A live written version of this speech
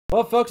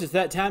Well, folks, it's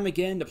that time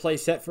again to play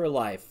Set for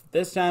Life.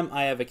 This time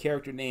I have a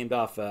character named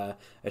off a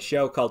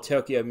show called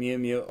Tokyo Mew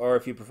Mew, or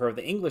if you prefer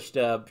the English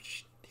dub,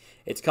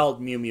 it's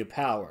called Mew Mew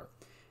Power.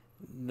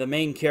 The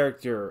main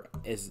character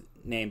is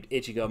named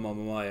Ichigo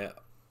Momoya,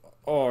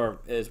 or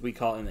as we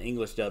call it in the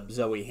English dub,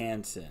 Zoe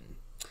Hansen.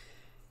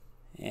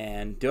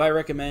 And do I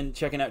recommend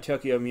checking out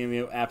Tokyo Mew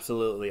Mew?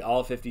 Absolutely.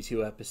 All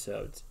 52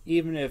 episodes.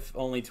 Even if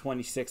only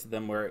 26 of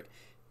them were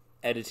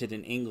edited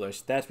in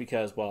English, that's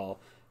because, well,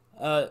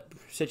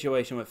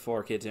 situation with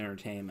 4Kids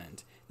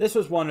Entertainment. This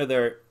was one of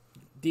their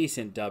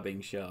decent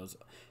dubbing shows.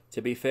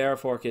 To be fair,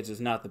 4Kids is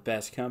not the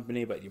best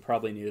company, but you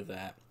probably knew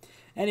that.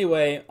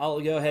 Anyway, I'll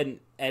go ahead and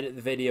edit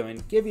the video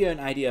and give you an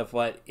idea of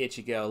what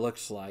Ichigo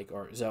looks like,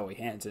 or Zoe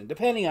Hansen,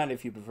 depending on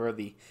if you prefer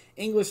the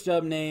English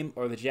dub name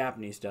or the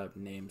Japanese dub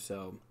name.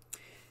 So,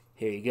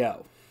 here you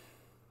go.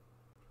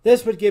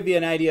 This would give you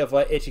an idea of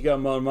what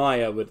Ichigo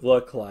Momoya would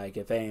look like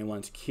if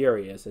anyone's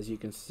curious. As you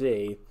can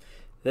see,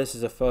 this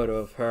is a photo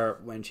of her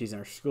when she's in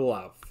her school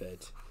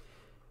outfit.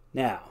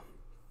 Now,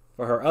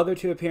 for her other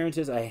two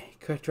appearances, I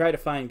could try to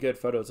find good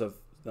photos of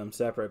them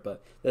separate,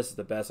 but this is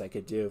the best I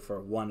could do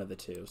for one of the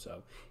two.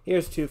 So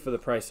here's two for the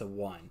price of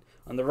one.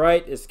 On the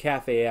right is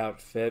cafe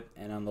outfit,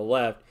 and on the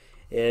left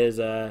is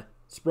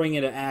spring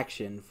into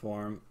action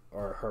form,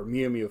 or her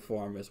Mew Mew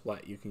form is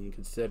what you can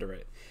consider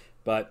it.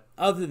 But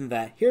other than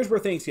that, here's where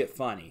things get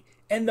funny.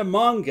 In the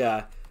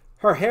manga,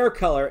 her hair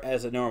color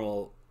as a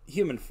normal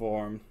human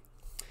form,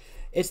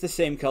 it's the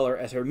same color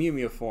as her Mew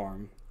Mew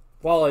form.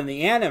 While in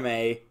the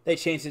anime, they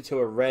changed it to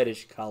a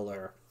reddish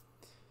color,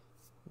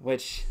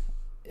 which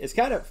is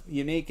kind of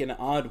unique in an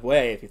odd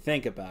way if you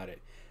think about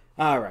it.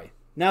 Alright,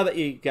 now that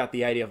you got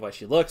the idea of what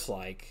she looks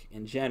like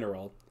in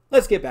general,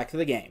 let's get back to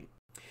the game.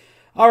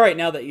 Alright,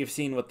 now that you've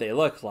seen what they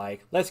look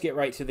like, let's get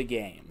right to the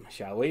game,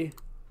 shall we?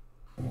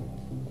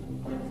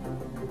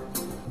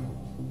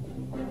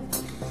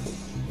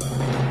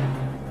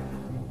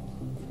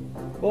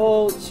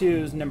 We'll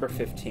choose number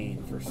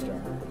 15 for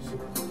starters.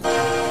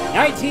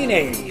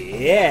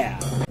 1980, yeah!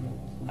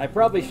 I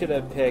probably should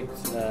have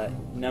picked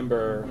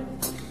number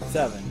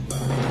 7.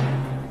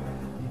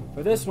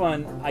 For this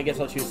one, I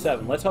guess I'll choose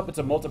 7. Let's hope it's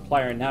a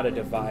multiplier and not a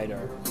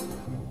divider.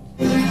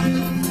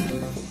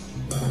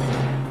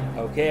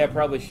 Okay, I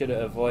probably should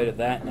have avoided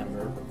that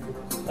number.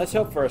 Let's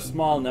hope for a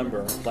small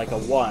number, like a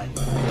 1, and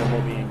then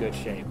we'll be in good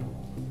shape.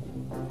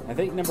 I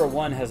think number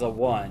 1 has a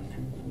 1.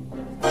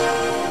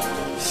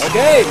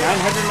 Okay,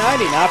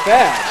 990, not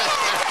bad.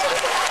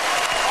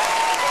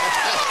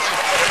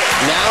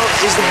 Now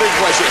is the big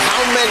question.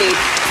 How many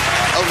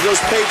of those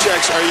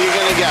paychecks are you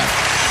going to get?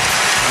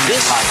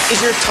 This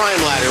is your time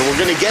ladder. We're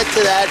going to get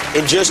to that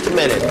in just a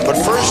minute. But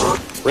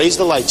first, raise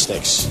the light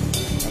sticks.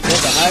 Okay,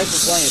 the highest we're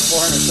playing is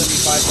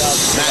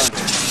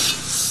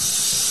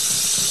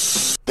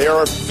 475,000. There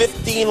are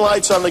 15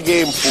 lights on the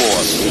game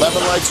floor.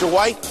 11 lights are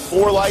white,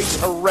 4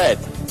 lights are red.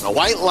 A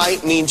white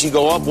light means you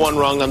go up 1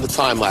 rung on the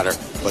time ladder,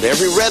 but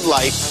every red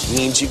light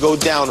means you go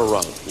down a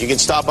rung. You can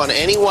stop on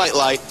any white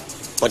light,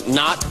 but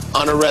not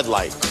on a red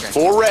light. Okay.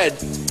 For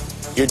red,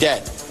 you're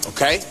dead,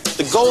 okay?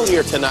 The goal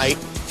here tonight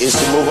is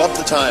to move up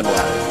the time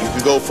ladder. You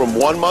can go from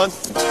 1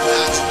 month to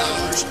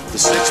 $2,000 to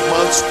 6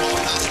 months,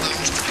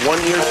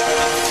 1 year,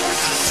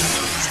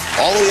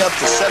 all the way up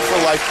to Set for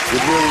Life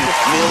with millions.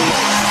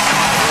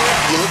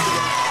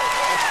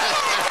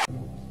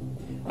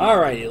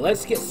 Alrighty,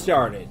 let's get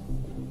started.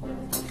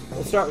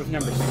 We'll start with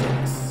number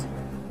 6.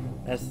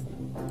 That's...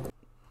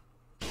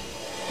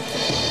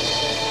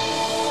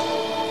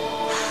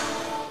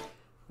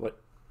 What?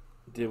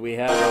 Did we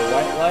have a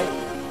white light?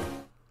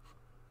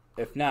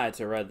 If not, it's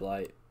a red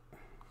light.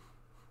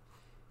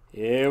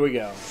 Here we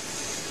go.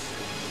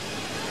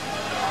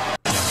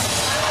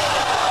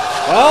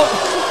 Well,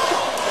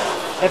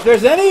 if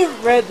there's any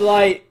red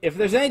light, if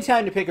there's any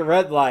time to pick a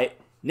red light,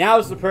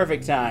 now's the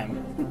perfect time.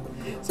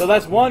 So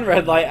that's 1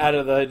 red light out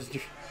of the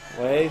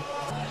way.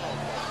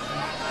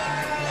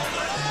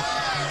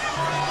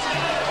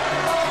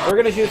 We're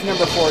going to choose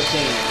number 14.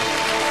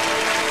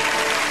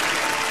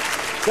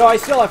 So I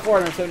still have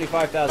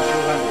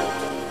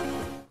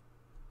 475,200.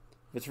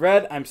 If it's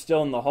red, I'm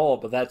still in the hole,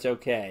 but that's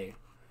okay.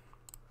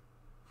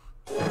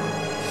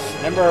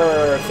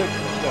 Number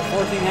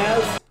 14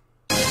 has?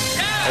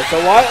 It's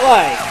a white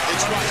light.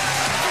 It's white.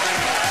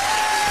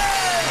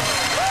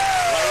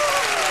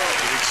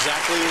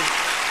 Exactly.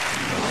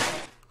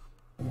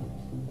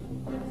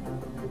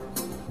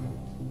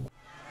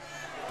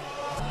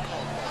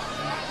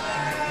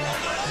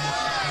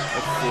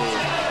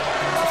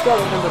 Let's go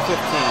with number 15.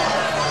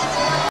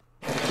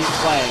 Keep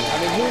playing. I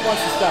mean, who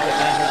wants to stop at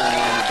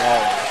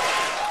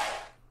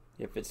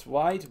 $990? If it's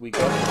white, we go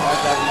to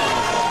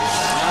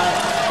 $5,900. Not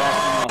back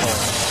in the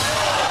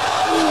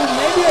hole. Ooh,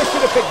 maybe I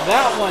should have picked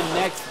that one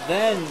next,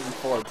 then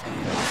 14.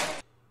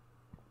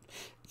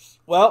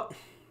 Well,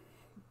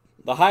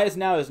 the highest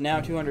now is now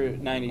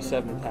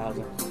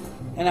 297,000.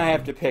 And I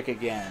have to pick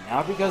again.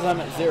 Not because I'm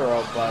at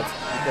 0, but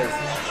because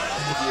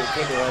if you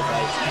pick a red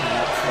light, you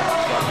cannot stop.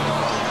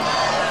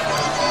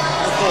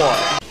 4.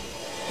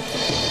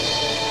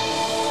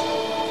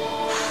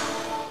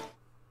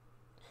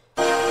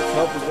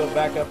 hope we go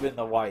back up in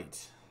the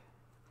white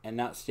and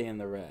not stay in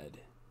the red.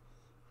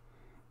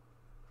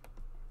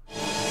 4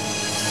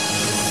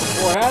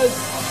 has.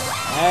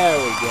 There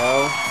we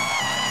go.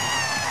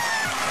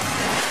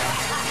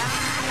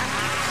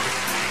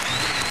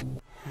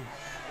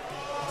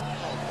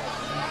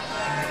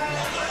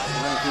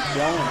 We're going to keep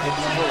going and pick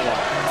number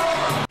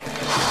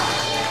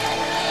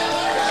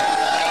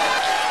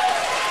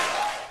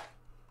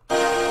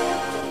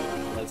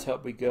 1. Let's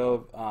hope we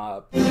go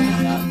not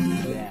down.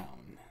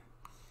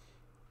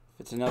 If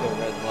it's another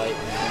red light,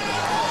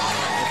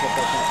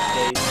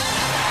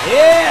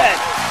 yeah!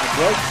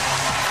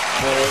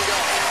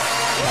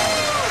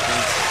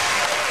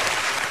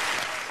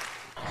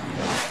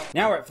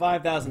 Now we're at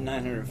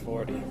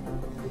 5,940.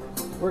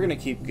 We're going to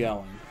keep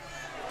going.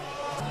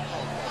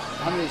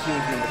 I'm going to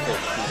choose number 13.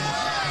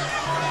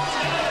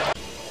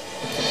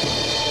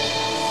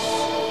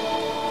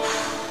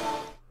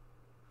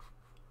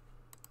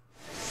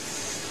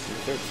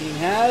 13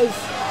 has...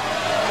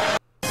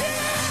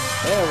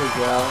 There we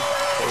go.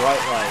 The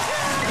white light.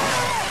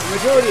 The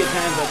majority of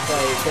times I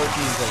play 13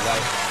 is a white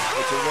light.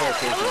 It's a rare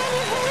case of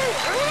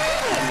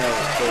I know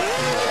it's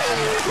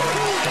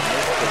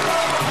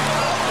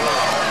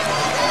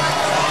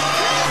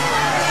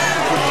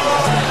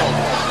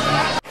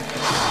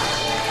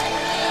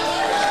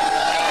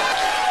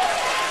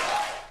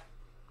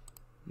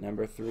 13.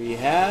 Number 3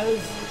 has...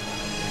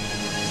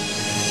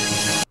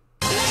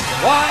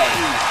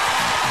 White!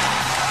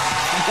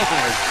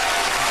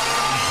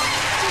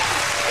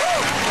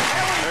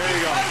 There you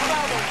go.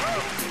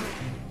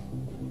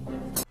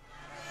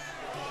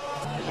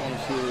 We're going to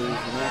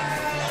choose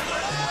next.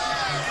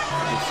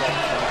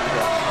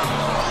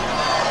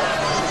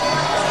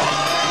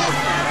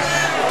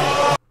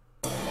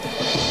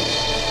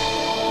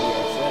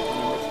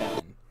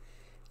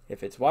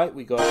 If it's white,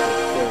 we go up to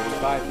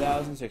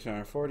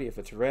 35,640. If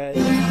it's red,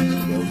 we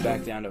go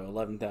back down to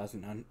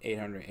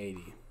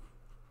 11,880.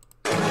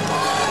 Come on,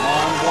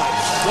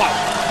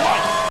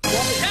 white.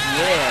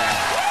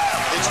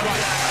 Yeah. It's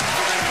white.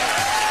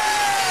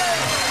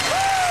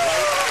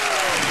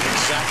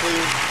 Exactly.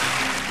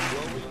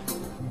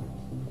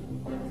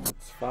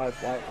 It's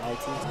 5 white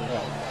lights in a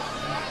row.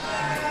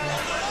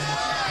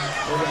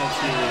 We're going to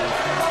choose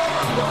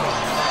white.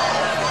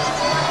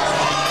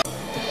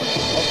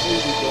 Hopefully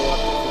we go up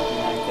to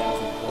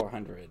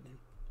 59,400.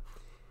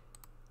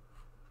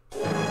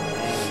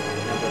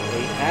 And number 8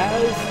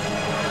 has...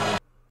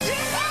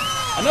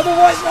 Another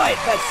white light!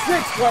 That's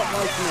 6 white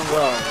lights in a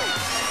row.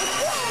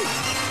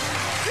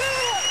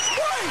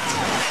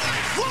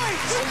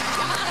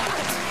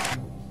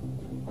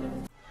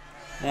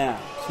 Now,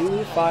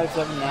 2, 5,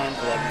 7, 9, 11, and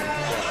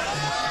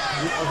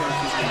 12. We are going to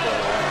choose number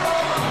 11.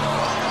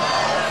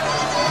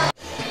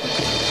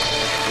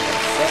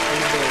 Set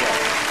number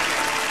 11.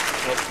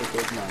 What's the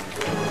good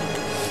number?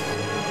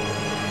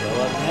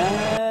 11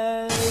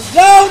 has...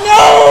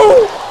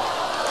 No!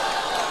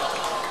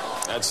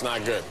 That's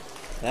not good.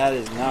 That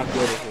is not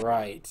good as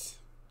right.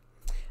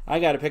 I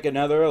gotta pick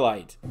another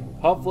light.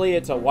 Hopefully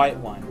it's a white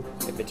one.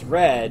 If it's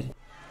red,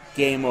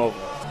 game over.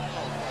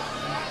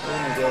 We're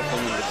gonna go for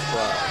number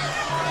 12.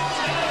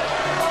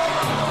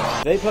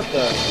 They put the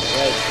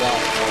red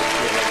dot right.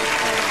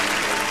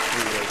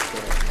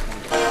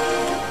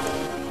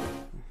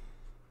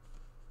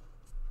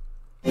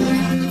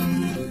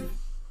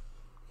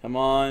 Come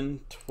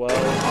on, 12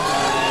 times.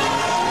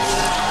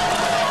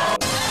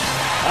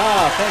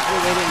 Ah, thankfully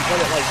they didn't put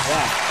it like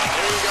that.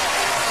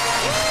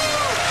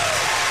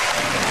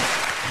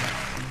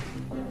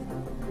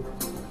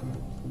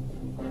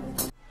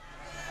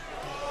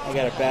 I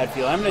got a bad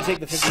feel. I'm going to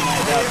take the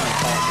 59,000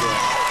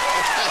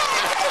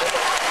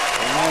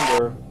 and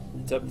remember,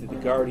 it's up to the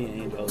Guardian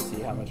Angel to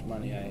see how much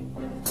money I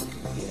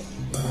get.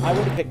 I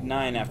would have picked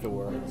 9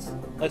 afterwards.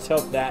 Let's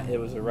hope that it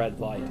was a red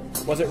light.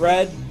 Was it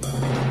red?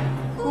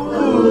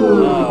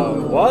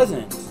 No, it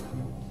wasn't.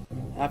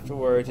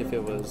 Afterwards, if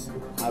it was,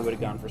 I would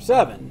have gone for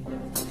 7.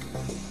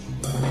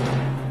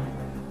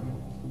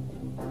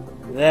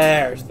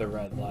 There's the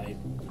red light.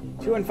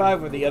 2 and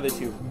 5 were the other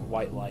 2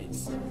 white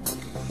lights.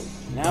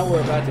 Now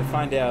we're about to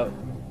find out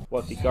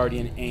what the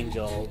Guardian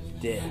Angel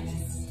did.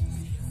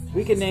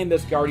 We can name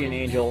this Guardian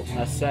Angel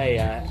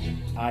Masaya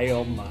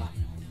Ioma,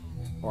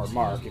 or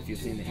Mark if you've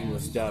seen the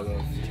English dub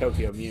of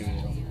Tokyo Mew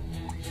Mew.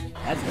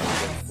 That's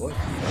not good, boy.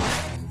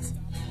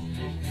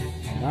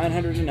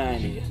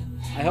 990.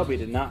 I hope he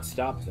did not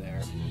stop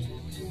there.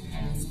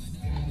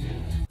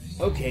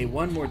 Okay,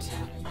 one more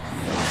time.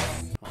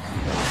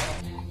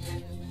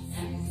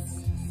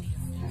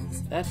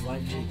 That's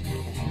life-changing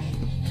cash.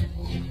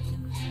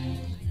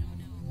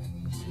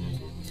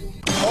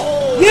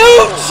 Oh!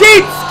 You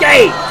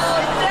cheapskate!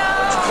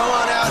 Come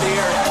on out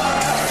here.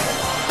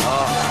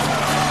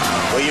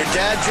 Well, your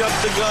dad jumped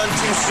the gun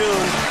too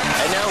soon,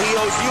 and now he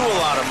owes you a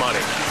lot of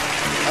money.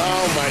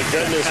 Oh, my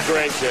goodness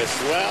gracious.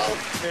 Well,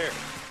 here.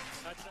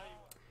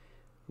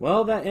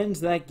 Well, that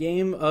ends that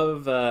game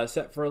of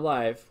Set for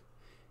Life.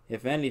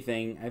 If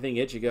anything, I think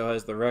Ichigo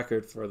has the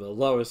record for the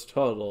lowest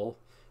total,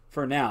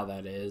 for now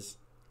that is.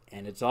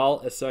 And it's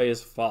all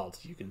Asoya's fault,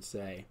 you can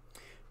say.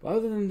 But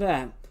other than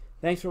that,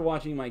 thanks for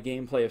watching my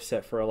gameplay of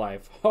Set for a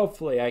Life.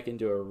 Hopefully I can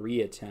do a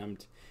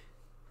reattempt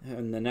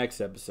in the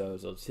next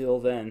episode. So till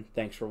then,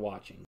 thanks for watching.